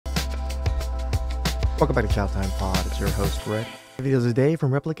Welcome back to Chow Time Pod. It's your host, Rick. Videos a day from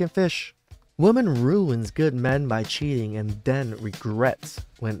Replicant Fish. Woman ruins good men by cheating and then regrets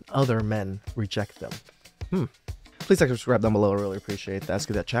when other men reject them. Please like and subscribe down below. I really appreciate that. Let's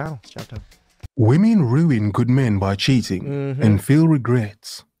get that chow. It's chow time. Women ruin good men by cheating and feel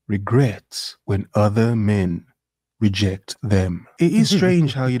regrets when other men reject them. It is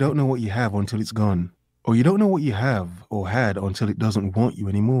strange how you don't know what you have until it's gone. Or you don't know what you have or had until it doesn't want you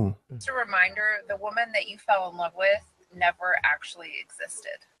anymore. Just a reminder, the woman that you fell in love with never actually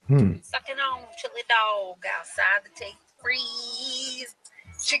existed. Sucking on chili dog outside the take freeze.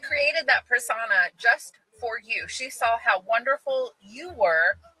 She created that persona just for you. She saw how wonderful you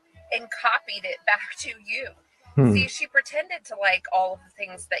were and copied it back to you. See, she pretended to like all of the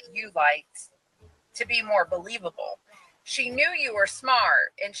things that you liked to be more believable. She knew you were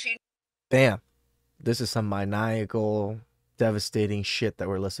smart and she Damn. This is some maniacal, devastating shit that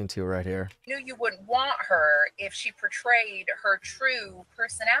we're listening to right here. knew you wouldn't want her if she portrayed her true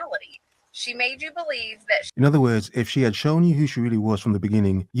personality. She made you believe that In other words, if she had shown you who she really was from the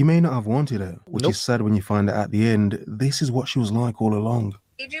beginning, you may not have wanted her, which is sad when you find out at the end, this is what she was like all along.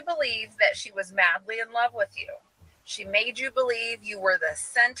 she was madly in love with you. She made you believe you were the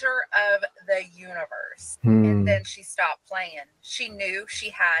center of the universe. And then she stopped playing. She knew she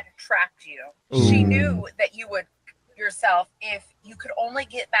had trapped you. She knew that you would yourself if you could only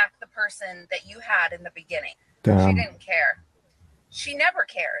get back the person that you had in the beginning. She didn't care. She never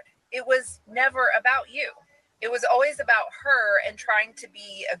cared. It was never about you. It was always about her and trying to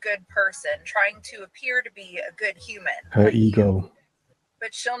be a good person, trying to appear to be a good human. Her ego.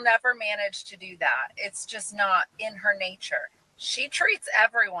 But she'll never manage to do that. It's just not in her nature. She treats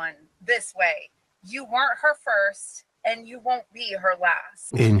everyone this way. You weren't her first, and you won't be her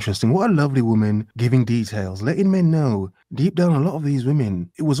last. Interesting. What a lovely woman, giving details, letting men know deep down a lot of these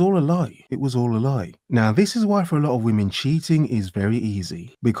women, it was all a lie. It was all a lie. Now, this is why for a lot of women, cheating is very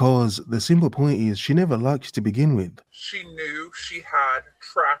easy. Because the simple point is she never liked you to begin with. She knew she had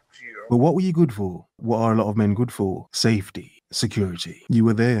trapped you. But what were you good for? What are a lot of men good for? Safety, security. You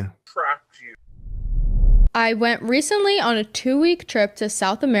were there. Trapped you. I went recently on a 2-week trip to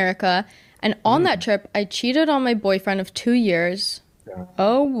South America, and on that trip, I cheated on my boyfriend of 2 years.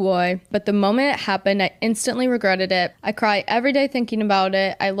 Oh boy. But the moment it happened, I instantly regretted it. I cry every day thinking about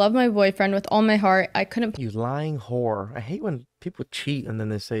it. I love my boyfriend with all my heart. I couldn't You lying whore. I hate when people cheat and then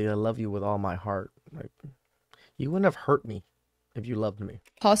they say, I love you with all my heart. Like, you wouldn't have hurt me if you loved me.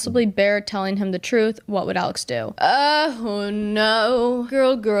 possibly bear telling him the truth. What would Alex do? Oh no.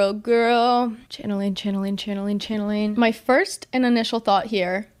 Girl. Channeling. My first and initial thought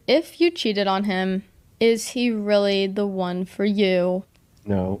here, if you cheated on him, is he really the one for you?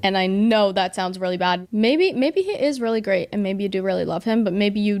 No. And I know that sounds really bad. Maybe he is really great and maybe you do really love him, but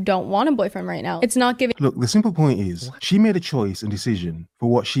maybe you don't want a boyfriend right now. It's not giving. Look, the simple point is she made a choice and decision for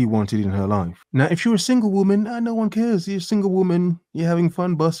what she wanted in her life. Now, if you're a single woman, no one cares. You're a single woman. You're having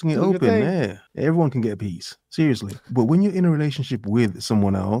fun busting it open. Yeah, everyone can get a piece. Seriously. But when you're in a relationship with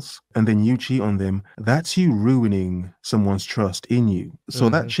someone else and then you cheat on them, that's you ruining someone's trust in you. So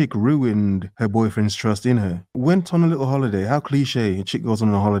that chick ruined her boyfriend's trust in her. Went on a little holiday. How cliche. A chick goes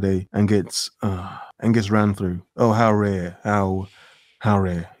on a holiday and gets ran through. Oh, how rare. How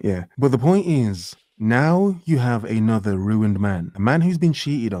rare. Yeah. But the point is, now you have another ruined man. A man who's been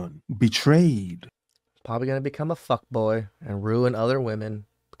cheated on, betrayed. Probably gonna become a fuckboy and ruin other women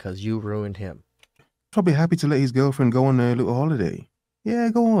because you ruined him. Probably happy to let his girlfriend go on a little holiday. Yeah,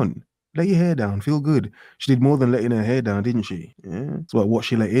 go on. Let your hair down. Feel good. She did more than letting her hair down, didn't she? Yeah. It's about what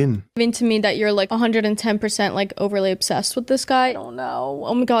she let in. To me that you're like 110% like overly obsessed with this guy. I don't know.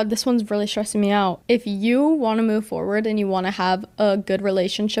 Oh my god, this one's really stressing me out. If you want to move forward and you want to have a good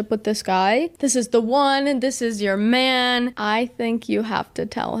relationship with this guy, this is the one and this is your man, I think you have to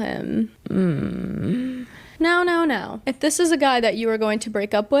tell him. No. If this is a guy that you are going to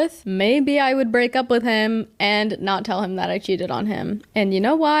break up with, maybe I would break up with him and not tell him that I cheated on him. And you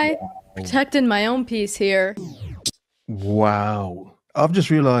know why? Protecting my own peace here. Wow. I've just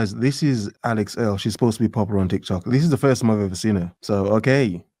realized this is Alex L. She's supposed to be popular on TikTok. This is the first time I've ever seen her. So,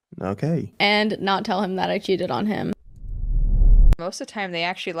 okay. And not tell him that I cheated on him. Most of the time, they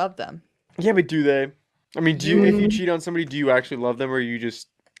actually love them. Yeah, but do they? I mean, if you cheat on somebody, do you actually love them, or are you just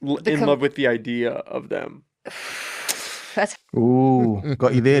in love with the idea of them? That's Ooh,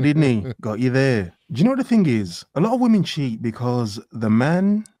 got you there, didn't he? Got you there. Do you know what the thing is? A lot of women cheat because the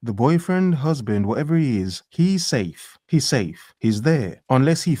man, the boyfriend, husband, whatever he is, he's safe. He's safe. He's there.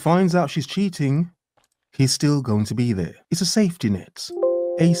 Unless he finds out she's cheating, he's still going to be there. It's a safety net.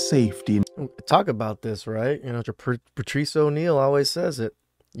 A safety net. Talk about this, right? You know, Patrice O'Neill always says it.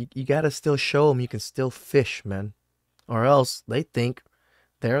 You gotta still show them you can still fish, man. Or else they think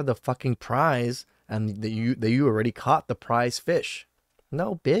they're the fucking prize and that you already caught the prize fish.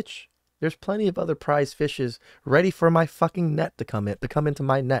 No, bitch. There's plenty of other prize fishes ready for my fucking net to come into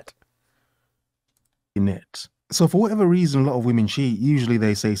my net. Net. So for whatever reason, a lot of women cheat. Usually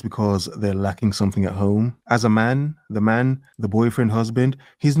they say it's because they're lacking something at home. As a man, the boyfriend, husband,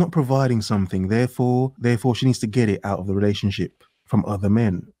 he's not providing something. Therefore she needs to get it out of the relationship from other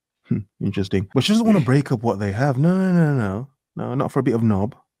men. Interesting. But she doesn't want to break up what they have. No, not for a bit of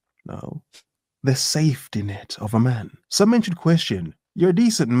knob. No. The safety net of a man. Some men should question, you're a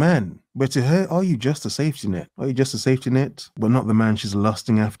decent man, but to her, are you just a safety net? Are you just a safety net, but not the man she's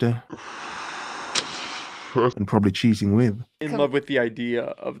lusting after? And probably cheating with. In love with the idea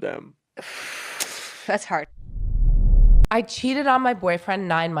of them. That's hard. I cheated on my boyfriend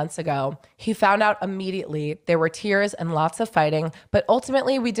 9 months ago. He found out immediately. There were tears and lots of fighting, but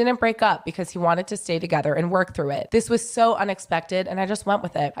ultimately we didn't break up because he wanted to stay together and work through it. This was so unexpected and I just went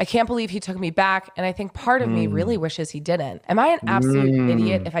with it. I can't believe he took me back, and I think part of me really wishes he didn't. Am I an absolute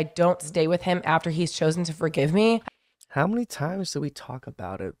idiot if I don't stay with him after he's chosen to forgive me? How many times do we talk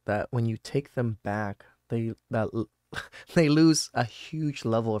about it that when you take them back, they lose a huge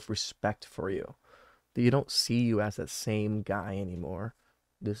level of respect for you? That you don't see you as that same guy anymore.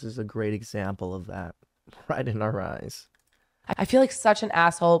 This is a great example of that, right in our eyes. I feel like such an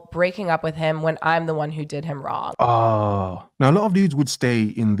asshole breaking up with him when I'm the one who did him wrong. Oh. Now, a lot of dudes would stay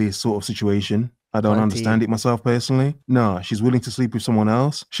in this sort of situation. I don't understand it myself personally. No, she's willing to sleep with someone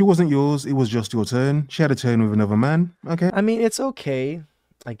else. She wasn't yours. It was just your turn. She had a turn with another man. Okay. I mean, it's okay,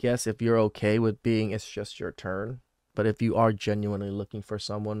 I guess, if you're okay with being it's just your turn. But if you are genuinely looking for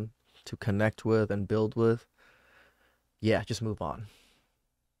someone to connect with and build with, yeah, just move on.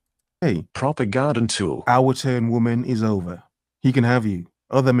 Hey, propaganda tool. Our turn, woman, is over. He can have you.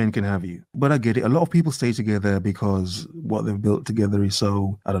 Other men can have you. But I get it. A lot of people stay together because what they've built together is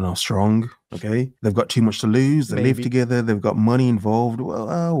so, I don't know, strong. Okay. They've got too much to lose. They live together. They've got money involved.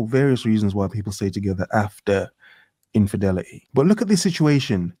 Well, various reasons why people stay together after infidelity. But look at this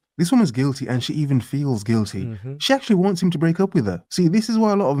situation. This woman's guilty and she even feels guilty. She actually wants him to break up with her. See, this is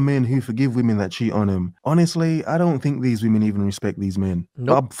why a lot of men who forgive women that cheat on them, honestly, I don't think these women even respect these men.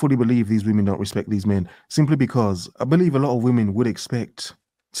 Nope. I fully believe these women don't respect these men simply because I believe a lot of women would expect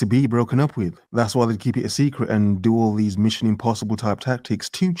to be broken up with. That's why they keep it a secret and do all these Mission Impossible type tactics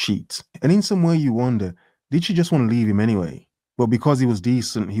to cheat. And in some way you wonder, did she just want to leave him anyway? But because he was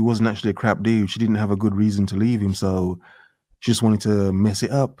decent, he wasn't actually a crap dude, she didn't have a good reason to leave him, so she just wanted to mess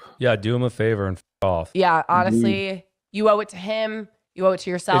it up. Yeah, do him a favor and f off. Yeah, honestly, you owe it to him. You owe it to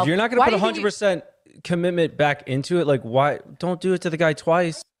yourself. If you're not going to put 100% commitment back into it, like, why? Don't do it to the guy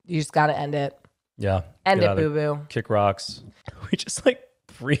twice. You just got to end it. Yeah. End it, boo-boo. Kick rocks. We just, like,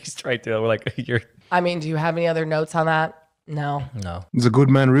 freezed right there. We're like, you're... I mean, do you have any other notes on that? No. No. It's a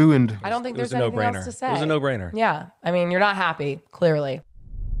good man ruined. I don't think there's anything else to say. It was a no-brainer. Yeah. I mean, you're not happy, clearly.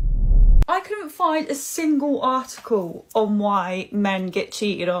 I couldn't find a single article on why men get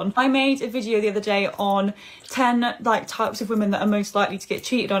cheated on. I made a video the other day on 10 types of women that are most likely to get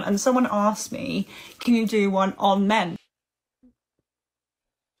cheated on, and someone asked me, can you do one on men?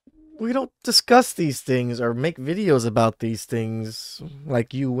 We don't discuss these things or make videos about these things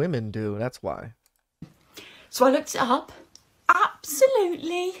like you women do. That's why. So I looked it up.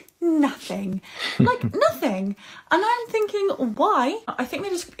 Absolutely nothing. Like nothing. And I'm thinking, why? I think they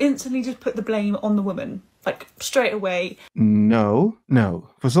just instantly just put the blame on the woman. Like straight away. No.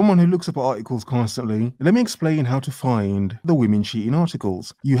 For someone who looks up articles constantly, let me explain how to find the women cheating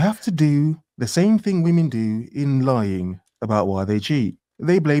articles. You have to do the same thing women do in lying about why they cheat.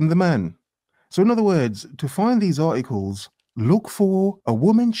 They blame the man. So in other words, to find these articles, look for a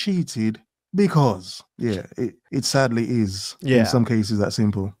woman cheated because, yeah, it sadly is in some cases that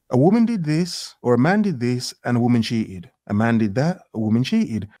simple. A woman did this, or a man did this, and a woman cheated. A man did that, a woman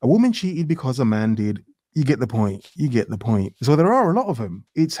cheated. A woman cheated because a man did. You get the point. You get the point. So there are a lot of them.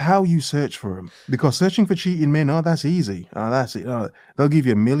 It's how you search for them. Because searching for cheating men, that's easy. That's it. They'll give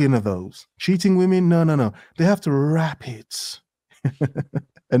you 1 million of those. Cheating women, no. They have to wrap it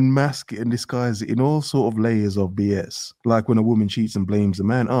and mask it and disguise it in all sort of layers of BS. Like when a woman cheats and blames a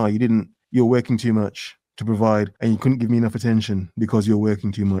man. You're working too much to provide and you couldn't give me enough attention because you're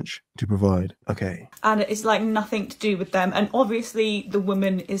working too much to provide. Okay. And it's like nothing to do with them. And obviously the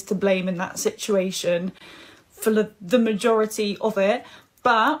woman is to blame in that situation for the majority of it.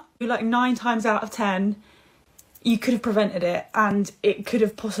 But like 9 times out of 10, you could have prevented it and it could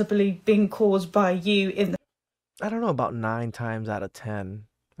have possibly been caused by you in the... I don't know about 9 times out of 10.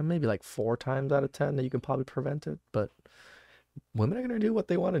 Maybe like 4 times out of 10 that you can probably prevent it. But women are going to do what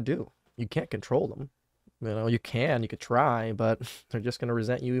they want to do. You can't control them. You know, you could try, but they're just going to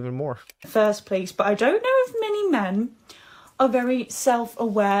resent you even more. First place, but I don't know if many men are very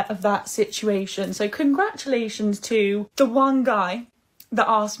self-aware of that situation. So congratulations to the one guy that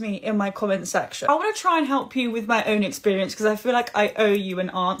asked me in my comment section. I want to try and help you with my own experience because I feel like I owe you an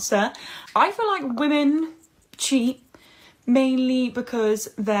answer. I feel like women cheat mainly because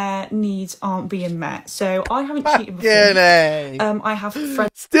their needs aren't being met. So I haven't cheated before. I have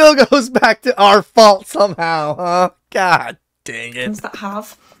friends. Still goes back to our fault somehow, huh? God dang it. That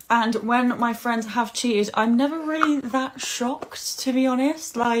have. And when my friends have cheated, I'm never really that shocked, to be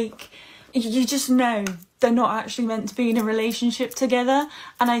honest. Like, you just know they're not actually meant to be in a relationship together.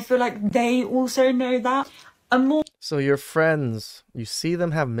 And I feel like they also know that. So your friends, you see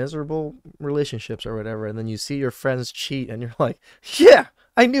them have miserable relationships or whatever, and then you see your friends cheat, and you're like, yeah,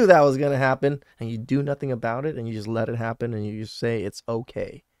 I knew that was going to happen. And you do nothing about it, and you just let it happen, and you just say it's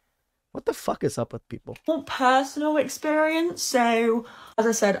okay. What the fuck is up with people? More personal experience. So, as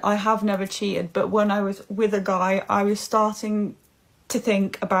I said, I have never cheated, but when I was with a guy, I was starting to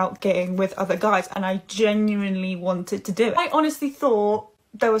think about getting with other guys, and I genuinely wanted to do it. I honestly thought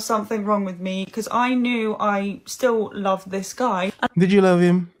there was something wrong with me because I knew I still loved this guy. Did you love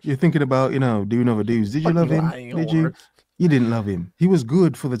him? You're thinking about, doing other dudes. Did you love him? Did you? You didn't love him. He was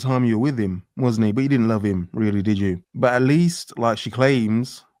good for the time you were with him, wasn't he? But you didn't love him, really, did you? But at least, like she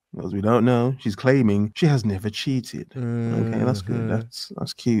claims, as we don't know, she's claiming she has never cheated. Okay, that's good.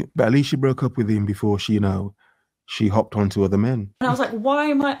 That's cute. But at least she broke up with him before she, she hopped onto other men. And I was like, why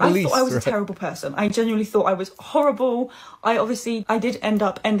am I... I thought I was a terrible person. I genuinely thought I was horrible. I did end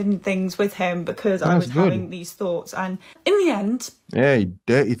up ending things with him because I was having these thoughts. And in the end... Hey,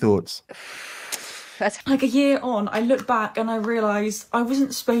 dirty thoughts. Like a year on, I look back and I realised I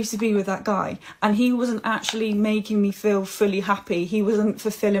wasn't supposed to be with that guy. And he wasn't actually making me feel fully happy. He wasn't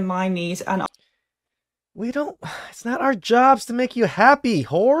fulfilling my needs. And it's not our jobs to make you happy,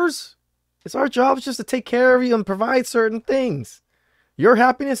 whores. It's our job just to take care of you and provide certain things. Your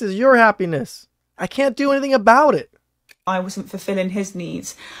happiness is your happiness. I can't do anything about it. I wasn't fulfilling his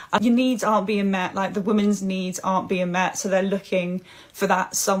needs. Your needs aren't being met, like the women's needs aren't being met, so they're looking for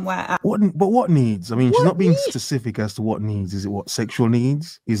that somewhere else. What needs? I mean, she's not being specific as to what needs. Is it what sexual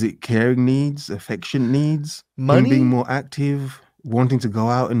needs? Is it caring needs? Affection needs? Money? Being more active? Wanting to go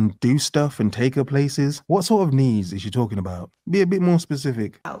out and do stuff and take her places? What sort of needs is she talking about? Be a bit more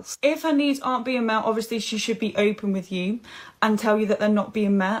specific. If her needs aren't being met, obviously she should be open with you and tell you that they're not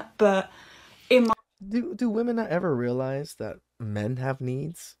being met. But in my... Do women not ever realize that men have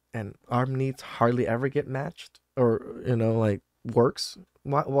needs and our needs hardly ever get matched or, like works?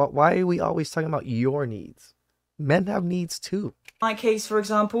 Why are we always talking about your needs? Men have needs too. My case, for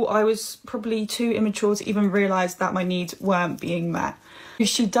example, I was probably too immature to even realise that my needs weren't being met. If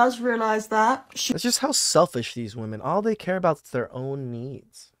she does realise that... It's just how selfish these women, all they care about is their own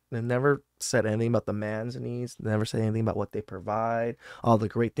needs. They never said anything about the man's needs. They never said anything about what they provide, all the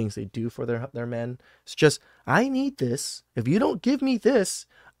great things they do for their men. It's just, I need this. If you don't give me this,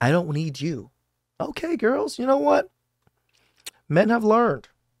 I don't need you. Okay, girls, you know what? Men have learned.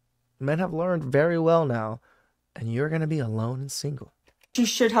 Men have learned very well now. And you're going to be alone and single. She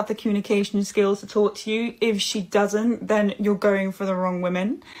should have the communication skills to talk to you. If she doesn't, then you're going for the wrong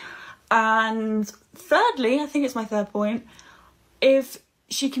women. And thirdly, I think it's my third point, if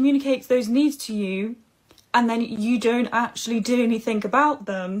she communicates those needs to you and then you don't actually do anything about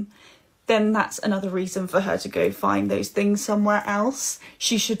them, then that's another reason for her to go find those things somewhere else.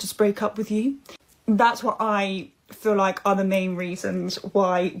 She should just break up with you. That's what I feel like are the main reasons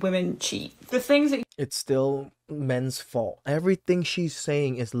why women cheat. The things that... It's still men's fault. Everything she's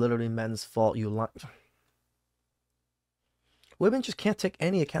saying is literally men's fault. Women just can't take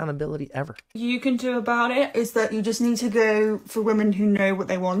any accountability ever. You can do about it is that you just need to go for women who know what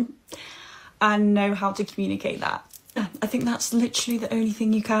they want and know how to communicate that. I think that's literally the only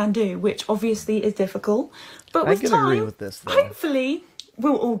thing you can do, which obviously is difficult. But with time, agree with this, though. Hopefully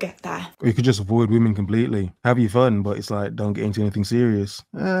we'll all get there. Or you could just avoid women completely. Have your fun, but it's like, don't get into anything serious.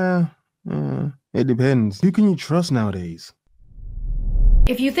 It depends. Who can you trust nowadays?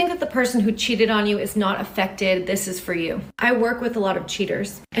 If you think that the person who cheated on you is not affected, this is for you. I work with a lot of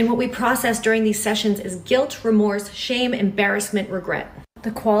cheaters, and what we process during these sessions is guilt, remorse, shame, embarrassment, regret. The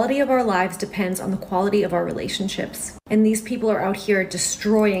quality of our lives depends on the quality of our relationships. And these people are out here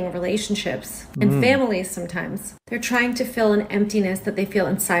destroying relationships and families sometimes. They're trying to fill an emptiness that they feel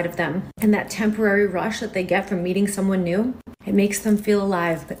inside of them. And that temporary rush that they get from meeting someone new, it makes them feel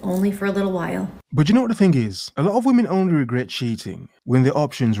alive, but only for a little while. But you know what the thing is? A lot of women only regret cheating when their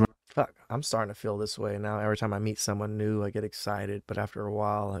options... Fuck, I'm starting to feel this way now. Every time I meet someone new, I get excited, but after a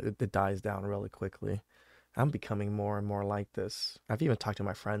while, it dies down really quickly. I'm becoming more and more like this. I've even talked to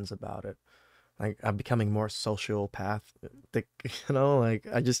my friends about it. Like, I'm becoming more sociopath. Like,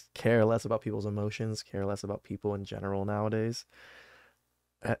 I just care less about people's emotions, care less about people in general nowadays.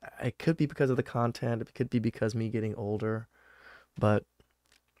 It could be because of the content. It could be because me getting older, but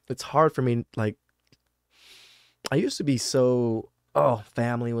it's hard for me. Like, I used to be so, oh,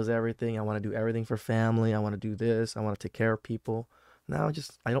 family was everything. I want to do everything for family. I want to do this. I want to take care of people. Now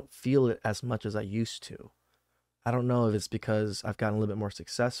I don't feel it as much as I used to. I don't know if it's because I've gotten a little bit more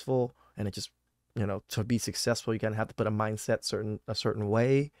successful, and it just, to be successful, you kind of have to put a mindset a certain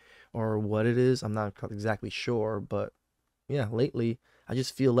way, or what it is. I'm not exactly sure, but yeah, lately I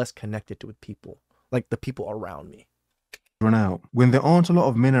just feel less connected with people, like the people around me. Run out when there aren't a lot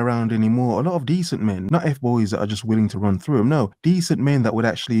of men around anymore, a lot of decent men, not F-boys that are just willing to run through them. No, decent men that would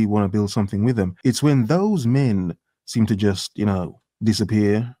actually want to build something with them. It's when those men seem to just,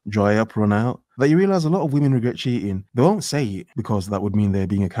 disappear, dry up, run out, that you realize a lot of women regret cheating. They won't say it because that would mean they're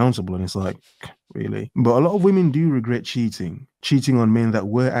being accountable, and it's like, really? But a lot of women do regret cheating on men that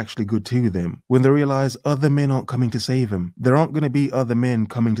were actually good to them, when they realize other men aren't coming to save them. There aren't going to be other men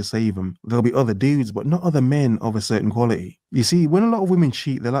coming to save them. There'll be other dudes, but not other men of a certain quality. You see, when a lot of women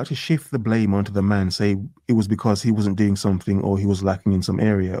cheat, they like to shift the blame onto the man, say it was because he wasn't doing something or he was lacking in some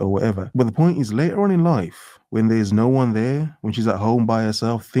area or whatever. But the point is, later on in life, when there's no one there, when she's at home by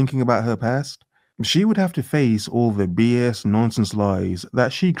herself thinking about her past, she would have to face all the BS nonsense lies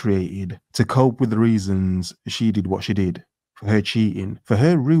that she created to cope with the reasons she did what she did. For her cheating, for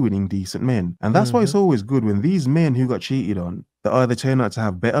her ruining decent men. And that's why it's always good when these men who got cheated on, they either turn out to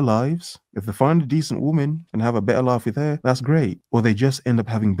have better lives. If they find a decent woman and have a better life with her, that's great. Or they just end up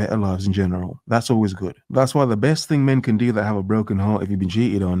having better lives in general. That's always good. That's why the best thing men can do that have a broken heart if you've been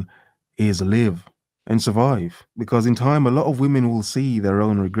cheated on is live and survive. Because in time, a lot of women will see their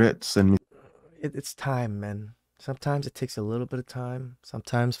own regrets and it's time, man. Sometimes it takes a little bit of time.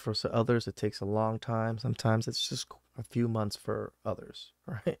 Sometimes for others, it takes a long time. Sometimes it's just a few months for others,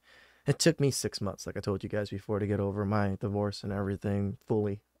 right? It took me 6 months, like I told you guys before, to get over my divorce and everything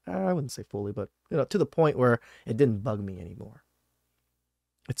fully. I wouldn't say fully, but, to the point where it didn't bug me anymore.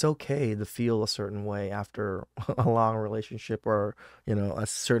 It's okay to feel a certain way after a long relationship or, a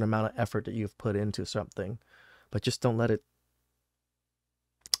certain amount of effort that you've put into something, but just don't let it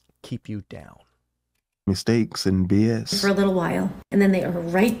keep you down. Mistakes and BS for a little while, and then they are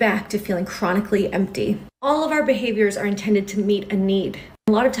right back to feeling chronically empty. All of our behaviors are intended to meet a need.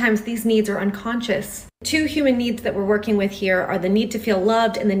 A lot of times these needs are unconscious. Two human needs that we're working with here are the need to feel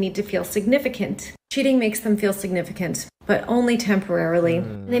loved and the need to feel significant. Cheating makes them feel significant, but only temporarily.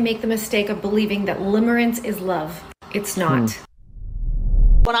 They make the mistake of believing that limerence is love. It's not.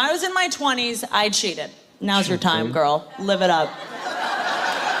 When I was in my 20s, I cheated. Now's your time, girl. Live it up.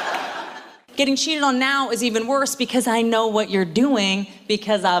 Getting cheated on now is even worse because I know what you're doing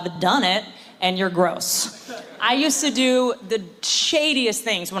because I've done it and you're gross. I used to do the shadiest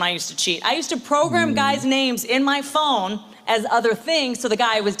things when I used to cheat. I used to program guys' names in my phone as other things so the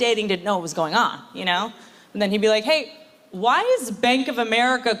guy I was dating didn't know what was going on, And then he'd be like, hey, why is Bank of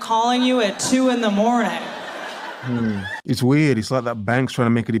America calling you at 2 a.m? It's weird. It's like that bank's trying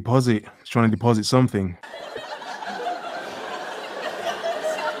to make a deposit. It's trying to deposit something.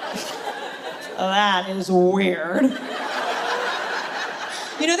 That is weird.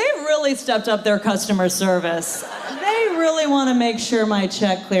 They really stepped up their customer service. They really want to make sure my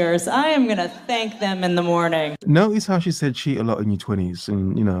check clears. I am going to thank them in the morning. Notice how she said cheat a lot in your 20s.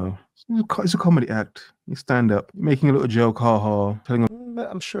 And, it's a comedy act. You stand up, making a little joke, ha-ha, telling them. But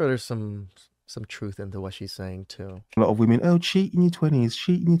I'm sure there's some truth into what she's saying too. A lot of women, cheat in your 20s,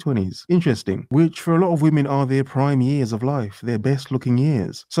 cheat in your 20s. Interesting. Which for a lot of women are their prime years of life, their best looking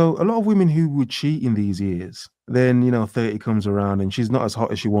years. So a lot of women who would cheat in these years, then, 30 comes around and she's not as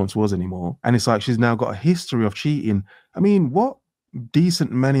hot as she once was anymore. And it's like she's now got a history of cheating. I mean, what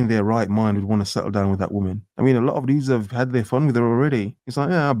decent man in their right mind would want to settle down with that woman? I mean, a lot of dudes have had their fun with her already. It's like,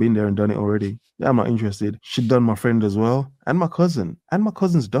 yeah, I've been there and done it already. Yeah, I'm not interested. She'd done my friend as well, and my cousin, and my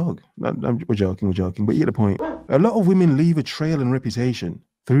cousin's dog. We're joking, but you get the point. A lot of women leave a trail and reputation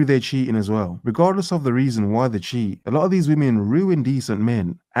through their cheating as well. Regardless of the reason why they cheat, a lot of these women ruin decent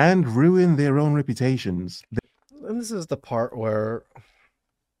men and ruin their own reputations. And this is the part where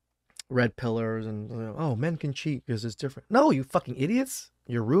red pillars and men can cheat because it's different. No, you fucking idiots.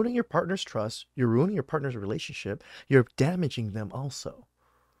 You're ruining your partner's trust. You're ruining your partner's relationship. You're damaging them also.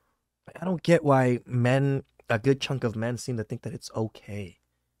 I don't get why a good chunk of men seem to think that it's okay.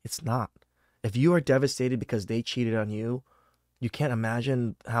 It's not. If you are devastated because they cheated on you, you can't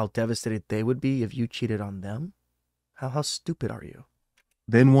imagine how devastated they would be if you cheated on them? How stupid are you?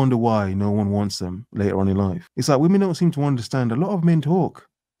 Then wonder why no one wants them later on in life. It's like women don't seem to understand. A lot of men talk.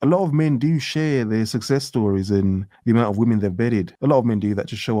 A lot of men do share their success stories and the amount of women they've bedded. A lot of men do that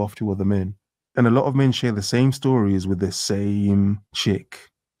to show off to other men. And a lot of men share the same stories with the same chick.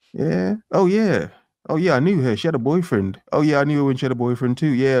 Yeah. Oh, yeah. Oh, yeah, I knew her. She had a boyfriend. Oh, yeah, I knew her when she had a boyfriend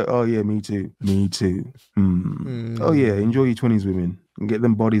too. Yeah. Oh, yeah, me too. Me too. Oh, yeah, enjoy your 20s, women. And get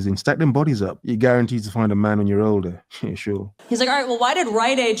them bodies in. Stack them bodies up. You're guaranteed to find a man when you're older. Yeah, sure. He's like, all right, well, why did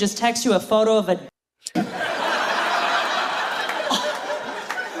Rite Aid just text you a photo of a...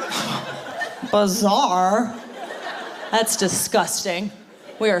 Bizarre. That's disgusting.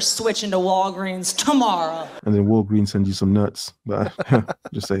 We are switching to Walgreens tomorrow. And then Walgreens sends you some nuts. But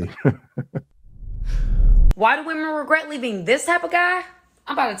just say. Why do women regret leaving this type of guy?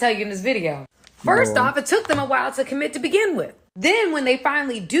 I'm about to tell you in this video. First off, it took them a while to commit to begin with. Then when they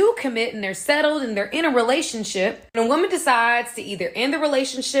finally do commit and they're settled and they're in a relationship, and a woman decides to either end the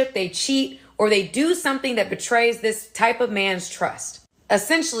relationship, they cheat, or they do something that betrays this type of man's trust.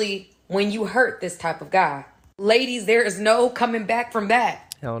 Essentially, when you hurt this type of guy, ladies, there is no coming back from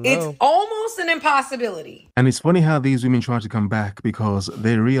that. Hell no. It's almost an impossibility. And it's funny how these women try to come back because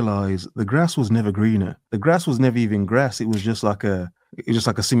they realize the grass was never greener. The grass was never even grass. It was just like a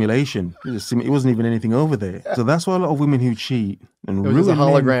simulation. It wasn't even anything over there. So that's why a lot of women who cheat and ruin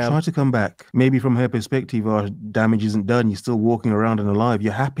men try to come back. Maybe from her perspective, our damage isn't done. You're still walking around and alive.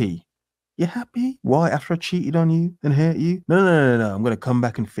 You're happy. You're happy? Why? After I cheated on you and hurt you? No. I'm going to come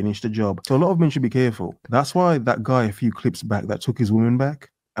back and finish the job. So a lot of men should be careful. That's why that guy a few clips back that took his woman back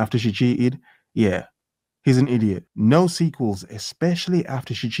after she cheated, yeah, he's an idiot. No sequels, especially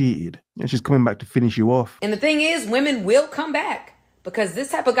after she cheated. And she's coming back to finish you off. And the thing is, women will come back because this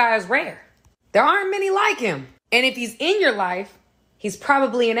type of guy is rare. There aren't many like him. And if he's in your life, he's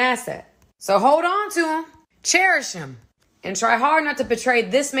probably an asset. So hold on to him, cherish him, and try hard not to betray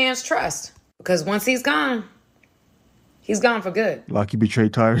this man's trust. Because once he's gone for good. Like you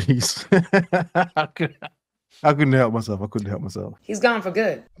betrayed Tyrese. I couldn't help myself. He's gone for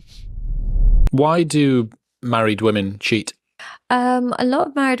good. Why do married women cheat? A lot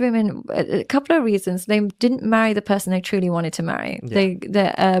of married women, a couple of reasons. They didn't marry the person they truly wanted to marry. Yeah.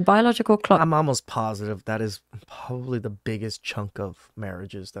 Their biological clock. I'm almost positive that is probably the biggest chunk of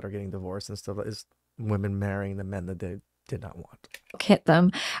marriages that are getting divorced and stuff, is women marrying the men that they did not want. Hit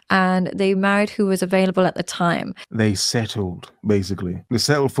them, and they married who was available at the time. They settled, basically. They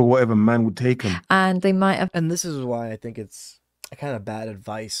settled for whatever man would take them. And they might have. And this is why I think it's a kind of bad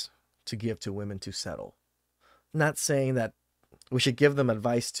advice to give to women to settle. Not saying that we should give them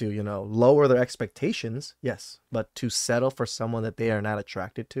advice to, lower their expectations, yes, but to settle for someone that they are not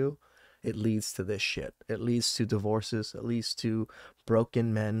attracted to, it leads to this shit. It leads to divorces. It leads to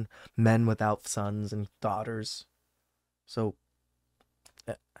broken men without sons and daughters. So,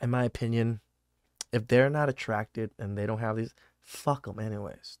 in my opinion, if they're not attracted and they don't have these, fuck them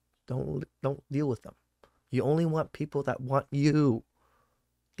anyways. Don't deal with them. You only want people that want you.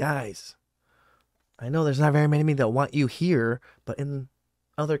 Guys, I know there's not very many that want you here, but in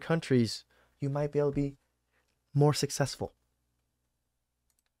other countries, you might be able to be more successful.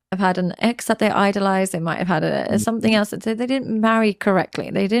 Have had an ex that they idolized. They might have had something else that they didn't marry correctly.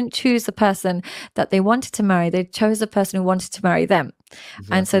 They didn't choose the person that they wanted to marry. They chose the person who wanted to marry them.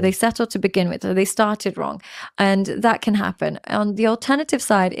 Exactly. And so they settled to begin with. So they started wrong. And that can happen. On the alternative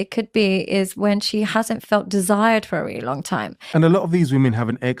side, it could be is when she hasn't felt desired for a really long time. And a lot of these women have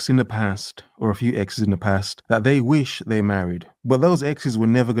an ex in the past, or a few exes in the past, that they wish they married. But those exes were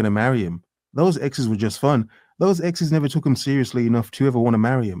never going to marry him. Those exes were just fun. Those exes never took him seriously enough to ever want to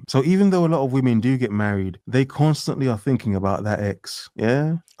marry him. So even though a lot of women do get married, they constantly are thinking about that ex.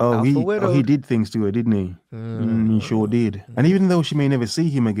 Yeah? He did things to her, didn't he? He sure did. And even though she may never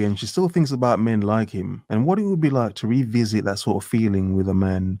see him again, she still thinks about men like him and what it would be like to revisit that sort of feeling with a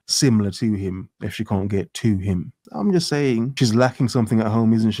man similar to him if she can't get to him. I'm just saying, she's lacking something at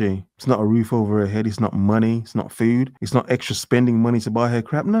home, isn't she? It's not a roof over her head. It's not money. It's not food. It's not extra spending money to buy her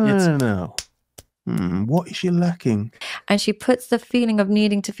crap. No. What is she lacking? And she puts the feeling of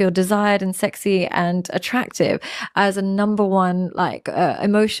needing to feel desired and sexy and attractive as a number one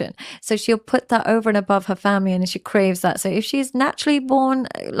emotion. So she'll put that over and above her family, and she craves that. So if she's naturally born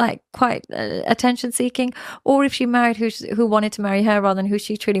quite attention seeking, or if she married who wanted to marry her rather than who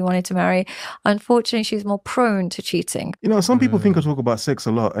she truly wanted to marry, unfortunately she's more prone to cheating. Some people think I talk about sex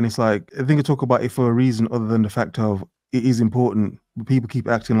a lot, and it's like I think I talk about it for a reason other than the fact of it is important, but people keep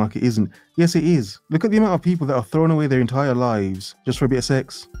acting like it isn't. Yes, it is. Look at the amount of people that are throwing away their entire lives just for a bit of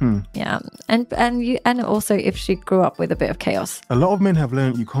sex. Yeah, and also if she grew up with a bit of chaos. A lot of men have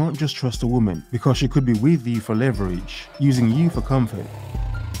learned you can't just trust a woman because she could be with you for leverage, using you for comfort,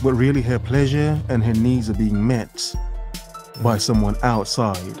 but really her pleasure and her needs are being met by someone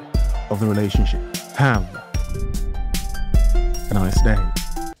outside of the relationship. Have a nice day.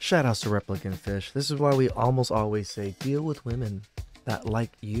 Shout outs to Replicant Fish. This is why we almost always say deal with women that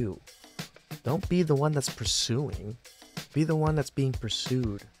like you. Don't be the one that's pursuing. Be the one that's being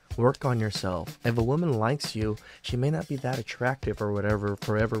pursued. Work on yourself. If a woman likes you, she may not be that attractive or whatever,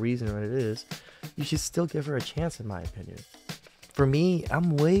 for whatever reason it is, you should still give her a chance, in my opinion. For me,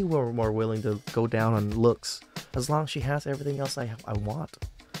 I'm way more willing to go down on looks as long as she has everything else I want.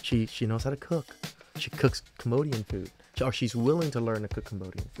 She knows how to cook. She cooks Cambodian food. Or she's willing to learn to cook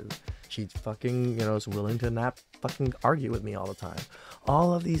Cambodian food. She fucking, is willing to not fucking argue with me all the time.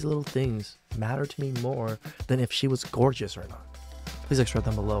 All of these little things matter to me more than if she was gorgeous or not. Please express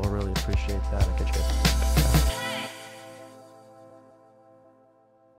them below. I really appreciate that. I'll catch you guys.